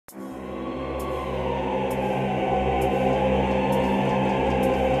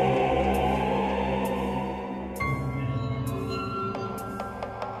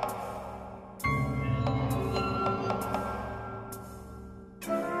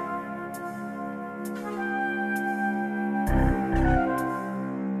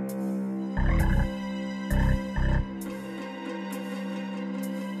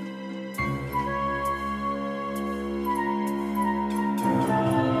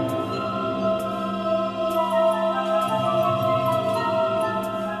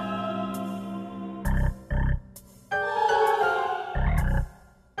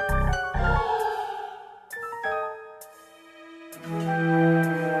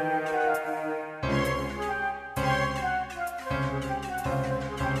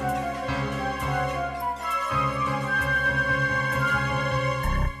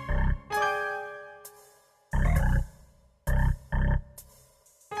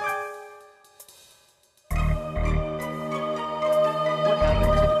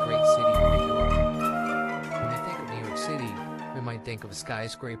think of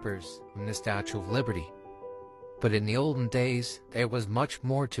skyscrapers and the Statue of Liberty. But in the olden days, there was much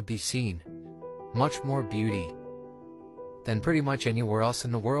more to be seen, much more beauty than pretty much anywhere else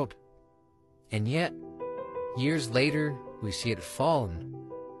in the world. And yet, years later, we see it fallen.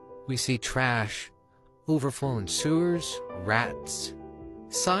 We see trash, overflowing sewers, rats,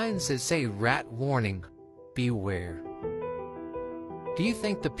 signs that say rat warning, beware. Do you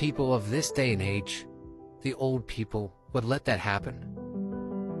think the people of this day and age, the old people, would let that happen?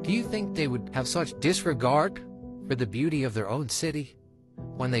 Do you think they would have such disregard for the beauty of their own city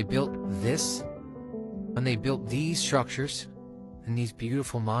when they built this? When they built these structures and these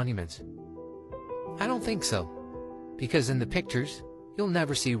beautiful monuments? I don't think so, because in the pictures, you'll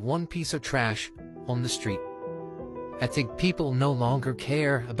never see one piece of trash on the street. I think people no longer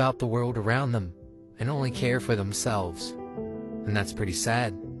care about the world around them and only care for themselves, and that's pretty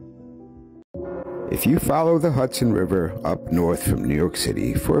sad. If you follow the Hudson River up north from New York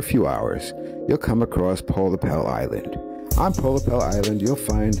City for a few hours, you'll come across Polar Island. On Polar Island, you'll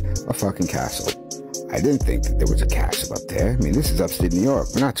find a fucking castle. I didn't think that there was a castle up there. I mean, this is upstate New York.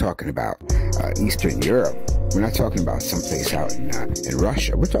 We're not talking about Eastern Europe. We're not talking about someplace out in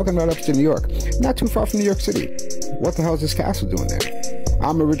Russia. We're talking about upstate New York, not too far from New York City. What the hell is this castle doing there?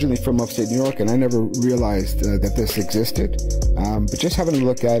 I'm originally from upstate New York, and I never realized that this existed. But just having a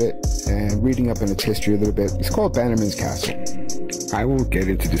look at it and reading up on its history a little bit, it's called Bannerman's Castle. I won't get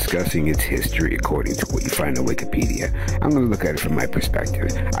into discussing its history according to what you find on Wikipedia. I'm going to look at it from my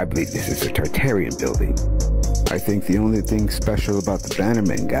perspective. I believe this is a Tartarian building. I think the only thing special about the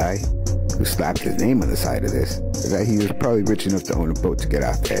Bannerman guy, who slapped his name on the side of this, is that he was probably rich enough to own a boat to get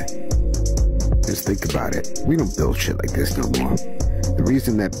out there. Just think about it. We don't build shit like this no more. The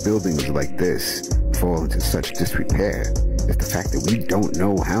reason that buildings like this fall into such disrepair is the fact that we don't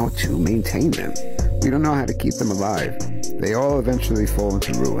know how to maintain them. We don't know how to keep them alive. They all eventually fall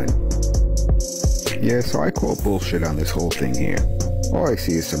into ruin. Yeah, so I call bullshit on this whole thing here. All I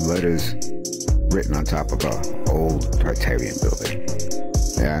see is some letters written on top of an old Tartarian building.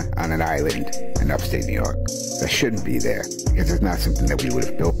 Yeah, on an island in upstate New York. That shouldn't be there, because it's not something that we would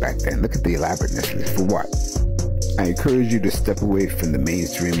have built back then. Look at the elaborateness of this. For what? I encourage you to step away from the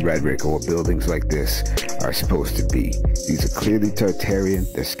mainstream rhetoric or buildings like this are supposed to be. These are clearly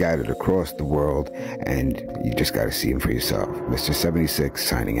Tartarian, they're scattered across the world, and you just gotta see them for yourself. Mr. 76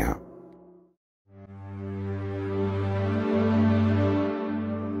 signing out.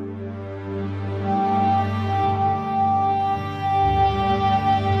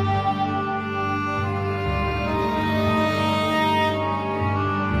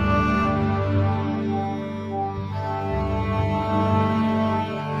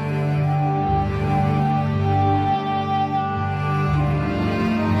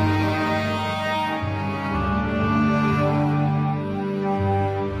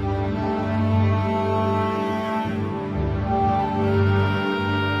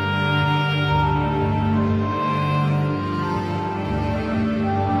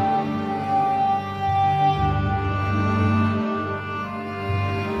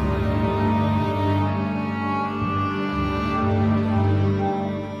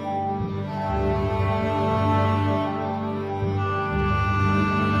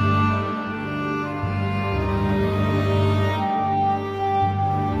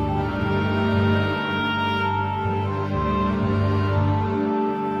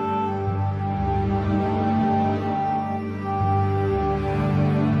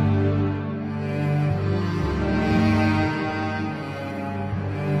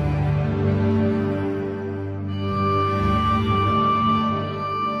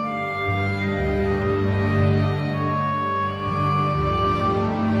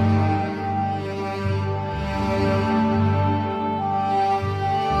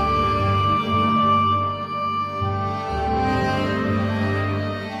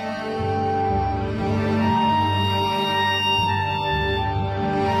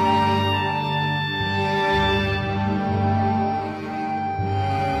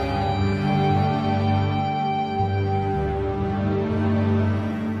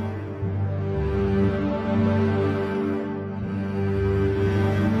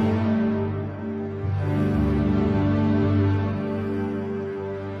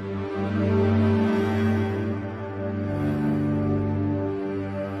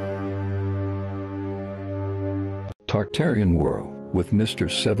 Tartarian World with Mr.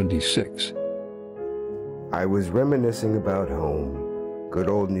 76. I was reminiscing about home, good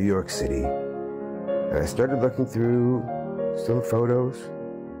old New York City, and I started looking through some photos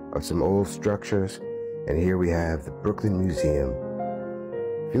of some old structures, and here we have the Brooklyn Museum.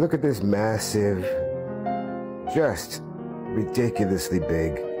 If you look at this massive, just ridiculously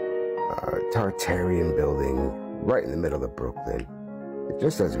big Tartarian building right in the middle of Brooklyn. It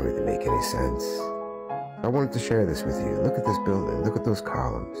just doesn't really make any sense. I wanted to share this with you. Look at this building. Look at those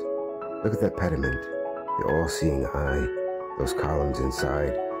columns. Look at that pediment. The all-seeing eye. Those columns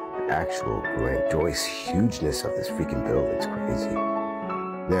inside. The actual grandiose hugeness of this freaking building is crazy.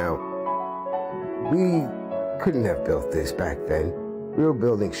 Now, we couldn't have built this back then. We were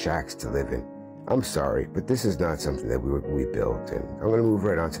building shacks to live in. I'm sorry, but this is not something that we built. And I'm going to move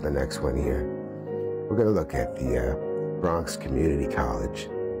right on to the next one here. We're going to look at the Bronx Community College.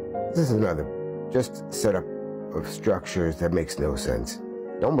 This is another just setup of structures that makes no sense.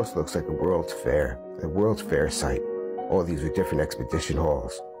 It almost looks like a World's Fair site. All these with different expedition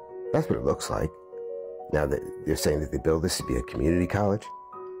halls. That's what it looks like. Now that they're saying that they built this to be a community college.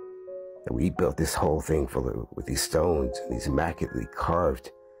 And we built this whole thing with these stones and these immaculately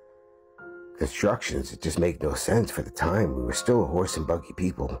carved constructions. It just made no sense for the time. We were still a horse and buggy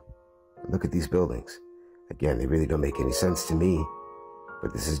people. Look at these buildings. Again, they really don't make any sense to me.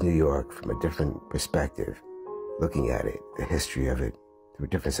 But this is New York from a different perspective. Looking at it, the history of it, through a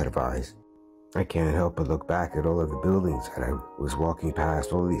different set of eyes. I can't help but look back at all of the buildings that I was walking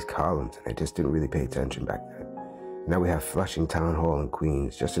past, all of these columns, and I just didn't really pay attention back then. Now we have Flushing Town Hall in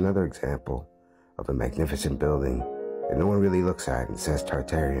Queens, just another example of a magnificent building that no one really looks at and says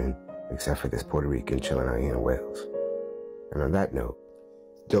Tartarian, except for this Puerto Rican chilling out here in Wales. And on that note,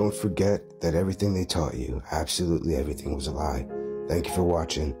 don't forget that everything they taught you, absolutely everything, was a lie. Thank you for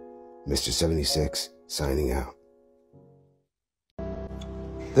watching. Mr. 76, signing out.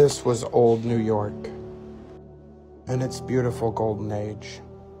 This was old New York, in its beautiful golden age,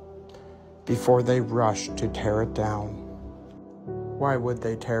 before they rushed to tear it down. Why would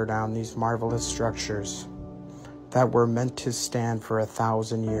they tear down these marvelous structures that were meant to stand for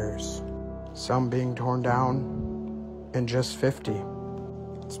 1,000 years, some being torn down in just 50?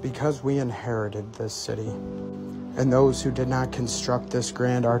 It's because we inherited this city, and those who did not construct this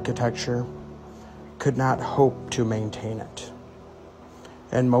grand architecture could not hope to maintain it.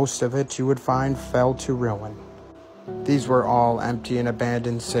 And most of it, you would find, fell to ruin. These were all empty and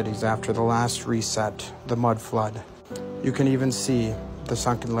abandoned cities after the last reset, the mud flood. You can even see the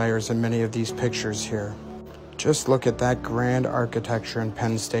sunken layers in many of these pictures here. Just look at that grand architecture in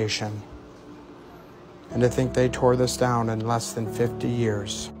Penn Station. And to think they tore this down in less than 50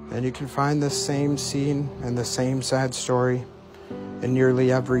 years. And you can find the same scene and the same sad story in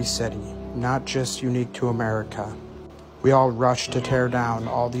nearly every city, not just unique to America. We all rush to tear down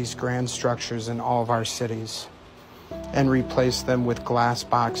all these grand structures in all of our cities and replace them with glass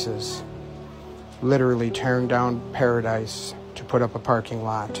boxes, literally tearing down paradise to put up a parking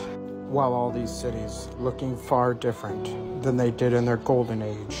lot, while all these cities looking far different than they did in their golden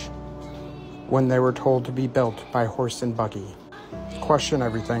age, when they were told to be built by horse and buggy. Question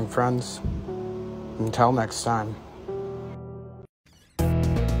everything, friends. Until next time.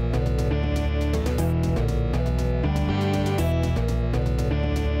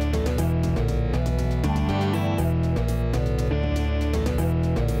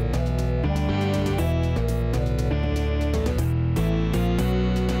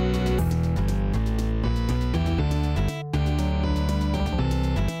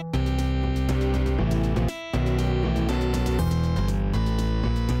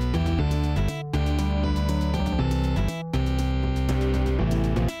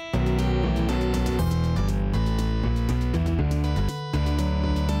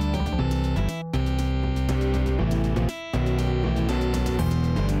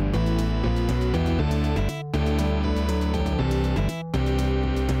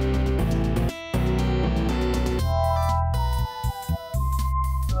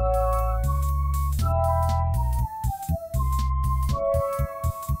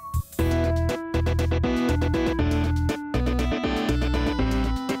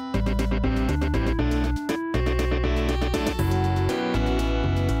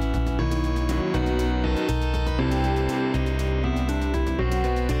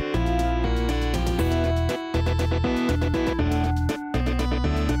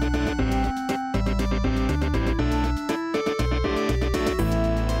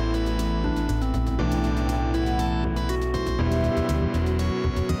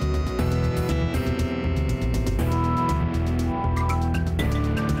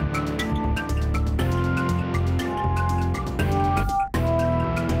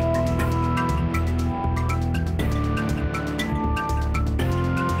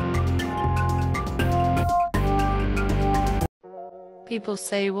 People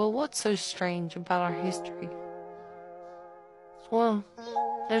say, well, what's so strange about our history? Well,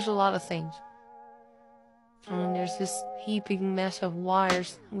 there's a lot of things. And there's this heaping mess of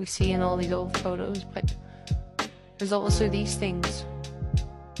wires we see in all these old photos, but there's also these things.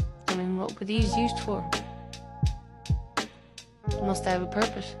 I mean, what were these used for? It must have a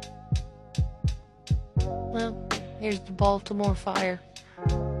purpose. Well, here's the Baltimore fire.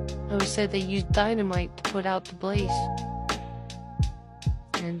 It was said they used dynamite to put out the blaze.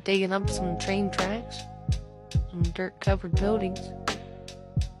 And digging up some train tracks, some dirt-covered buildings.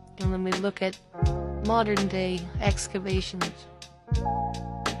 And then we look at modern-day excavations.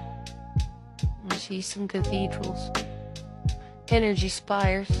 We see some cathedrals, energy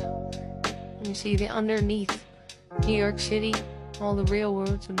spires, and you see the underneath New York City, all the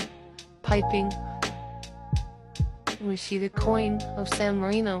railroads and piping. And we see the coin of San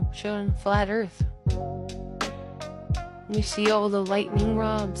Marino showing flat Earth. And we see all the lightning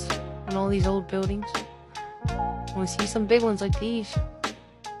rods and all these old buildings. And we see some big ones like these,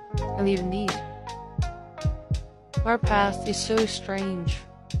 and even these. Our past is so strange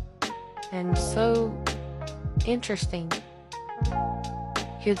and so interesting,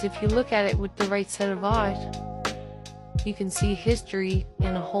 because if you look at it with the right set of eyes, you can see history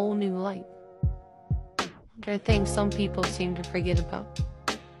in a whole new light, which I think some people seem to forget about.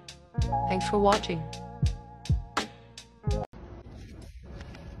 Thanks for watching.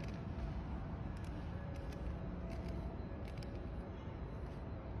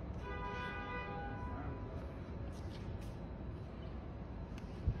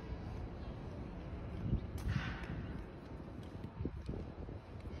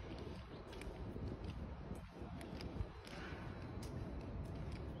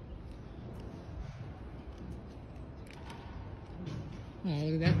 Oh,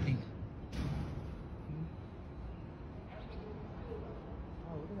 look at that thing.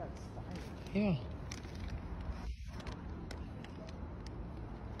 Oh, look at that style. Yeah.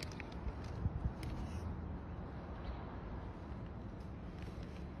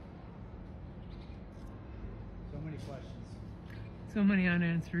 So many questions. So many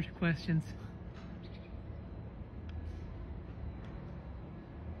unanswered questions.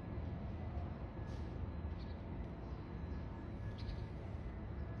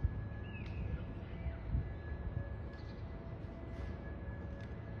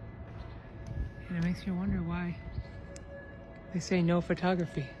 And it makes you wonder why they say no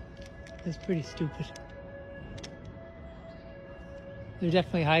photography. That's pretty stupid. They're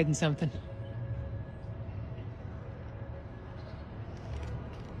definitely hiding something.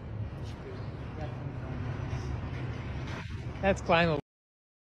 That's climbable.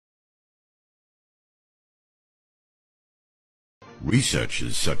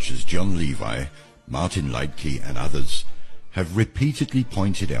 Researchers such as John Levi, Martin Leitke and others have repeatedly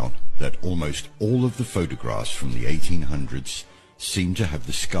pointed out that almost all of the photographs from the 1800s seem to have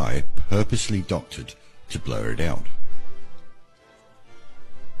the sky purposely doctored to blur it out.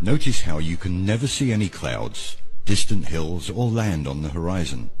 Notice how you can never see any clouds, distant hills or land on the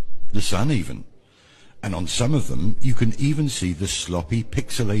horizon, the sun even. And on some of them you can even see the sloppy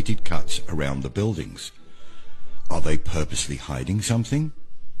pixelated cuts around the buildings. Are they purposely hiding something?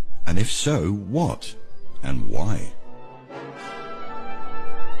 And if so, what? And why?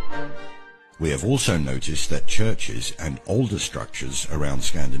 We have also noticed that churches and older structures around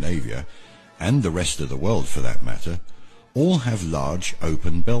Scandinavia, and the rest of the world for that matter, all have large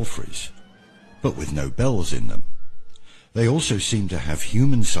open belfries, but with no bells in them. They also seem to have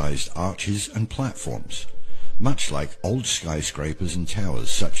human-sized arches and platforms, much like old skyscrapers and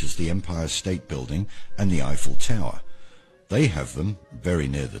towers such as the Empire State Building and the Eiffel Tower. They have them very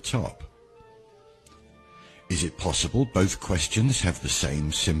near the top. Is it possible both questions have the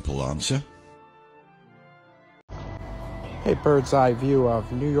same simple answer? A bird's eye view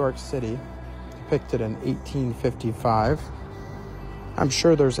of New York City, depicted in 1855. I'm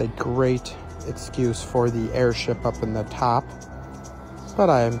sure there's a great excuse for the airship up in the top, but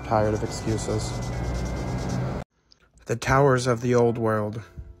I am tired of excuses. The towers of the old world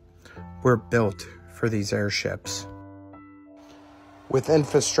were built for these airships, with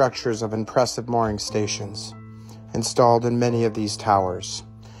infrastructures of impressive mooring stations installed in many of these towers.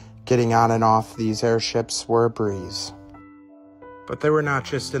 Getting on and off these airships were a breeze. But they were not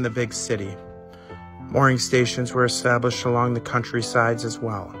just in the big city. Mooring stations were established along the countrysides as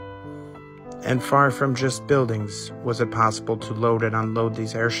well. And far from just buildings was it possible to load and unload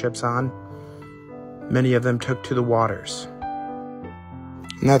these airships on. Many of them took to the waters.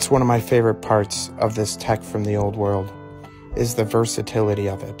 And that's one of my favorite parts of this tech from the old world, is the versatility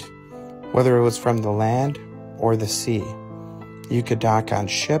of it. Whether it was from the land or the sea, you could dock on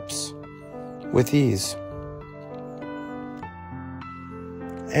ships with ease.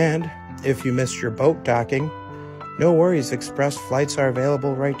 And If you missed your boat docking, no worries, express flights are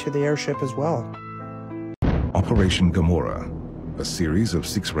available right to the airship as well. Operation Gomorrah, a series of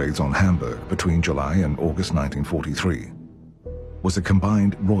 6 raids on Hamburg between July and August 1943, was a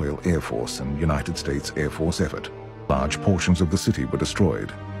combined Royal Air Force and United States Air Force effort. Large portions of the city were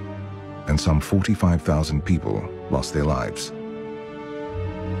destroyed, and some 45,000 people lost their lives.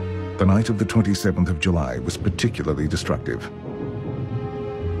 The night of the 27th of July was particularly destructive.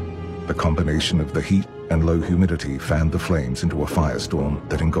 The combination of the heat and low humidity fanned the flames into a firestorm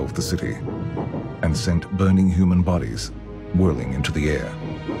that engulfed the city and sent burning human bodies whirling into the air.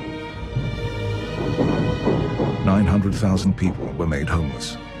 900,000 people were made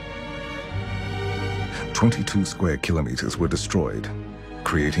homeless. 22 square kilometers were destroyed,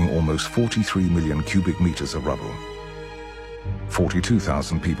 creating almost 43 million cubic meters of rubble.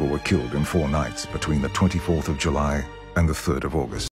 42,000 people were killed in 4 nights between the 24th of July and the 3rd of August.